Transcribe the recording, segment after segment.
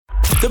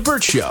The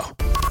Burt Show.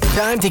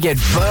 Time to get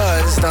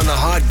buzzed on the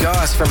hot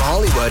goss from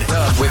Hollywood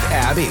with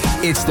Abby.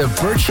 It's The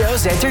Burt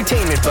Show's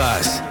entertainment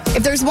buzz.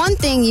 If there's one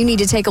thing you need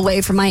to take away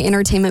from my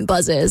entertainment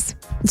buzzes,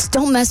 it's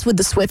don't mess with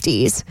the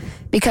Swifties.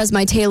 Because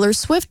my Taylor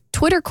Swift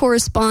Twitter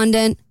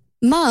correspondent,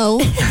 Mo,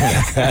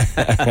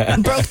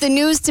 broke the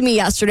news to me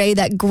yesterday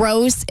that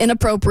gross,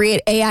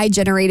 inappropriate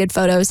AI-generated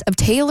photos of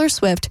Taylor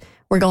Swift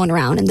were going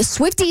around. And the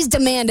Swifties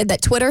demanded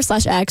that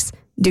Twitter/X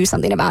do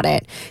something about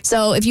it.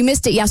 So if you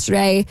missed it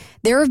yesterday,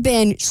 there have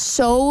been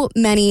so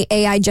many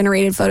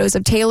AI-generated photos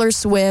of Taylor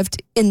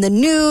Swift in the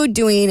nude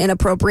doing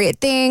inappropriate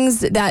things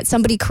that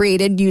somebody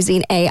created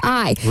using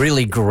AI.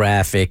 Really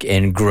graphic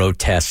and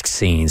grotesque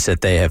scenes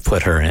that they have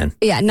put her in.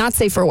 Yeah, not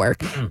safe for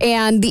work.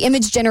 And the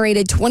image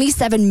generated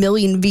 27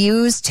 million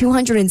views,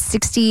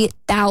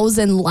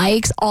 260,000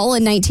 likes, all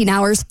in 19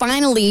 hours.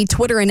 Finally,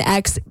 Twitter and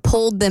X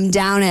pulled them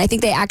down, and I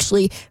think they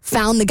actually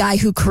found the guy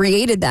who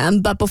created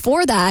them. But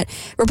before that,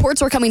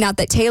 reports were coming out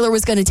that Taylor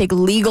was going to take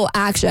legal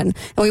action,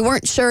 and we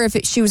weren't sure if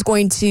she was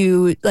going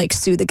to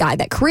sue the guy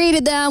that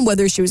created them,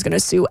 whether she was going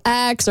to sue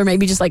X or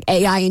maybe just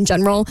AI in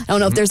general. I don't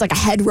know if there's a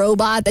head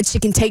robot that she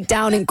can take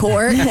down in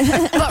court.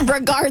 But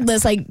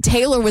regardless,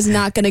 Taylor was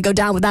not going to go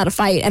down without a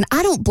fight, and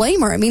I don't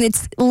blame her. I mean,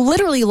 it's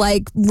literally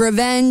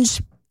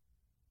revenge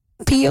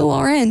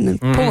porn.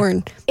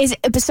 Porn.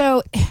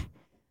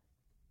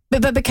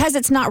 But because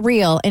it's not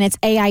real and it's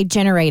AI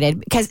generated,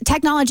 because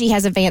technology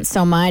has advanced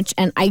so much,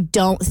 and I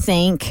don't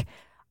think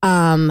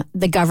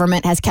the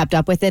government has kept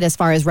up with it as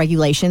far as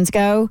regulations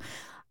go.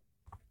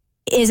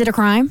 Is it a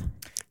crime?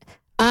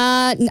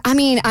 Not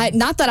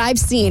that I've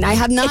seen. I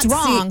have not. It's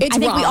wrong. It's I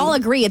think wrong. we all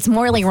agree it's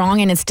morally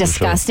wrong and it's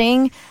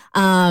disgusting.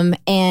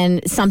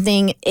 And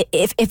something,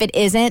 if it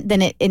isn't,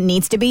 then it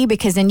needs to be,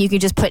 because then you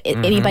could just put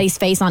anybody's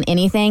face on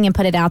anything and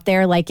put it out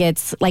there like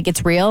it's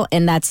real,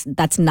 and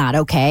that's not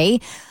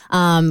okay.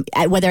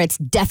 Whether it's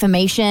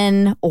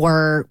defamation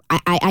or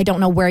I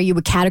don't know where you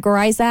would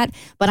categorize that,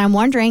 but I'm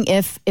wondering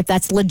if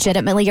that's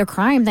legitimately a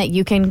crime that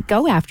you can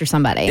go after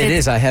somebody. It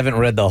is. I haven't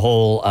read the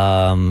whole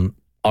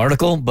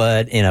article,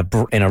 but in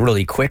a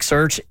really quick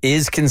search,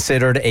 is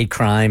considered a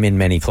crime in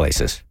many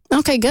places.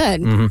 Okay,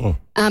 good. Mm-hmm.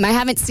 I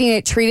haven't seen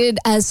it treated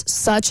as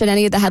such in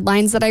any of the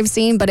headlines that I've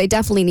seen, but it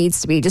definitely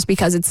needs to be, just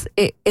because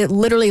it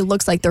literally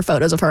looks like they're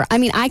photos of her. I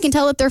mean, I can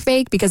tell if they're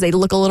fake because they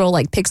look a little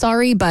like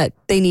Pixar-y, but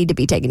they need to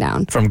be taken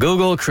down. From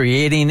Google,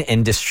 creating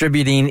and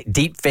distributing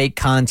deepfake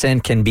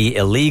content can be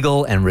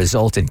illegal and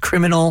result in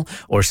criminal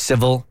or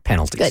civil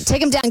penalties. Good.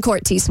 Take him down in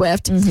court, T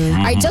Swift. All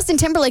right, Justin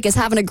Timberlake is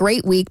having a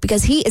great week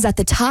because he is at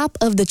the top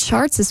of the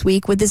charts this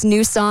week with his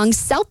new song,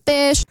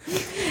 Selfish.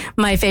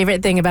 My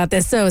favorite thing about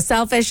this, so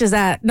Selfish is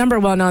at number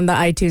 1 on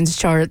the iTunes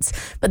charts,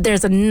 but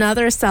there's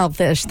another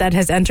Selfish that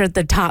has entered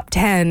the top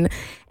 10,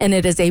 and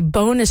it is a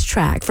bonus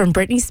track from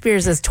Britney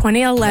Spears'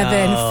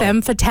 2011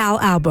 Femme Fatale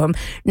album.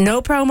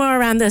 No promo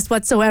around this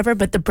whatsoever,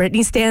 but the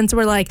Britney stans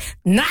were like,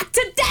 not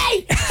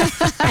today!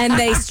 And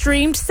they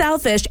streamed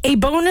Selfish, a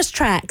bonus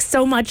track,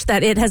 so much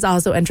that it has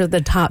also entered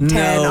the top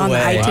 10 on the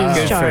iTunes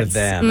Good charts. for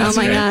them. Oh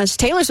my gosh.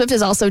 Taylor Swift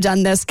has also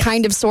done this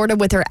kind of sort of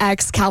with her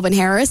ex, Calvin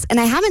Harris. And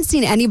I haven't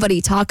seen anybody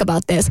talk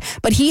about this,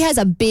 but he has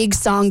a big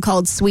song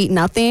called Sweet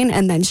Nothing.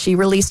 And then she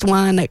released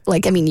one,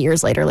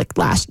 years later,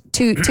 last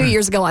two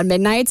years ago on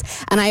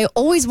Midnights. And I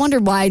always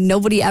wondered why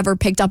nobody ever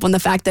picked up on the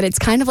fact that it's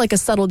kind of like a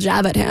subtle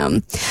jab at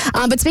him.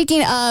 But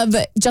speaking of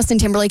Justin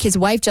Timberlake, his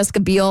wife, Jessica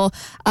Biel,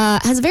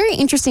 has a very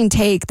interesting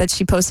take that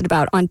she posted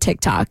about on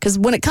TikTok. Because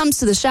when it comes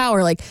to the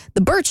shower,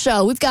 the Burt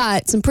Show, we've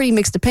got some pretty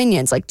mixed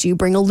opinions. Do you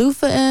bring a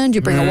loofah in? Do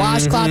you bring a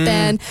washcloth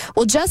in?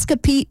 Well, Jessica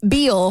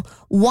Biel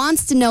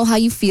wants to know how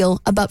you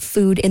feel about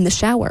food in the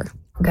shower.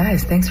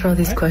 Guys, thanks for all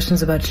these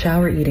questions about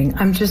shower eating.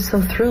 I'm just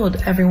so thrilled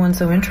everyone's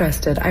so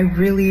interested. I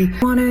really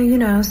want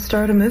to,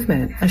 start a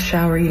movement, a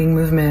shower eating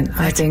movement.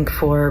 I think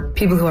for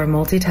people who are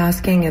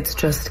multitasking, it's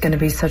just going to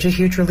be such a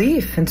huge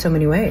relief in so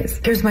many ways.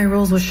 Here's my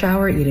rules with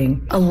shower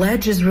eating. A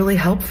ledge is really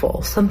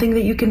helpful. Something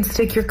that you can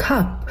stick your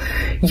cup,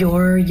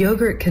 your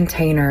yogurt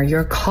container,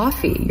 your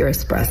coffee, your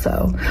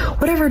espresso,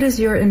 whatever it is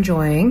you're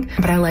enjoying.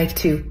 But I like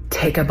to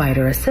take a bite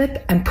or a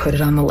sip and put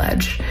it on the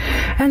ledge.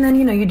 And then,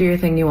 you do your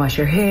thing. You wash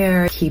your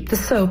hair, keep the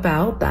soap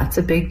out. That's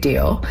a big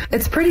deal.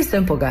 It's pretty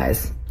simple,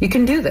 guys. You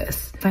can do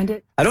this. Find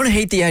it. I don't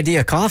hate the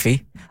idea of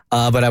coffee,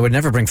 but I would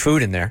never bring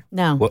food in there.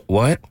 No.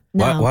 What?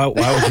 No. Why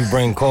would you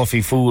bring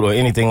coffee, food, or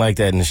anything like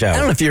that in the shower? I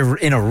don't know if you're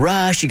in a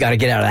rush, you got to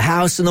get out of the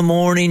house in the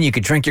morning, you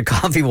could drink your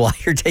coffee while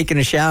you're taking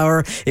a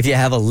shower if you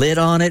have a lid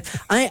on it.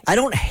 I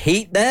don't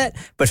hate that,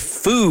 but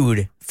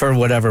food, for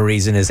whatever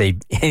reason, is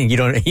you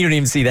don't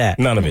even see that.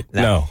 None of it.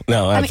 No,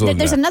 absolutely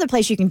there's not. another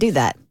place you can do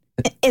that.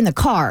 In the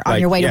car on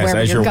your way to wherever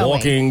as you're you're going.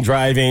 walking,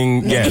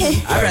 driving,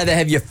 yes. I'd rather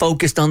have you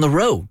focused on the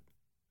road.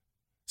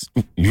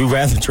 You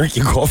rather drink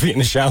your coffee in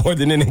the shower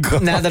than in the car?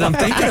 Now that I'm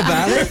thinking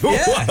about it,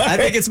 yeah, I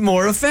think it's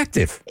more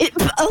effective.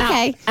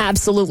 Okay.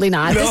 Absolutely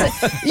not.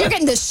 You're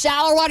getting the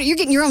shower water. You're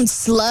getting your own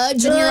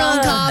sludge in your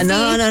own coffee.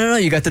 No.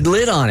 You got the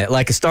lid on it,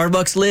 like a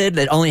Starbucks lid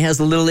that only has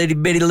the little itty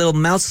bitty little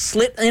mouse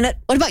slit in it.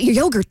 What about your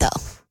yogurt, though?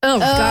 Oh,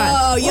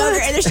 God. Oh,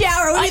 yogurt in the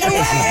shower. We don't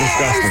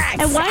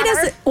And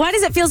why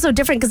does it feel so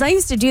different? Because I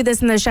used to do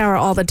this in the shower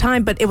all the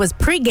time, but it was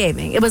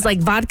pre-gaming. It was like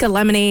vodka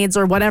lemonades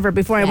or whatever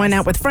before I went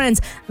out with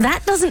friends.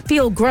 That doesn't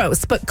feel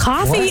gross, but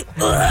coffee.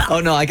 Oh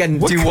no, I can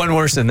do one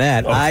worse than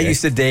that. Okay. I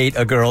used to date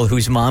a girl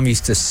whose mom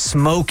used to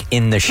smoke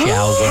in the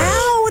shower.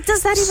 How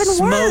does that even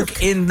work?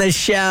 Smoke in the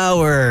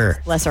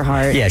shower. Bless her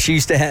heart. Yeah, she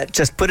used to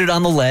just put it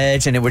on the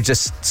ledge, and it would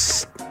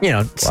just,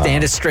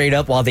 stand it straight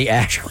up while the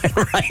ash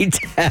went right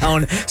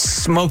down.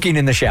 Smoking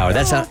in the shower.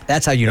 That's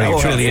how you know you're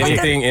truly an idiot.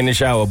 anything in the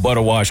shower but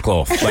a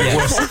washcloth. Like,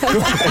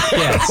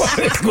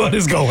 what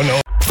is going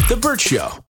on? The Burt Show.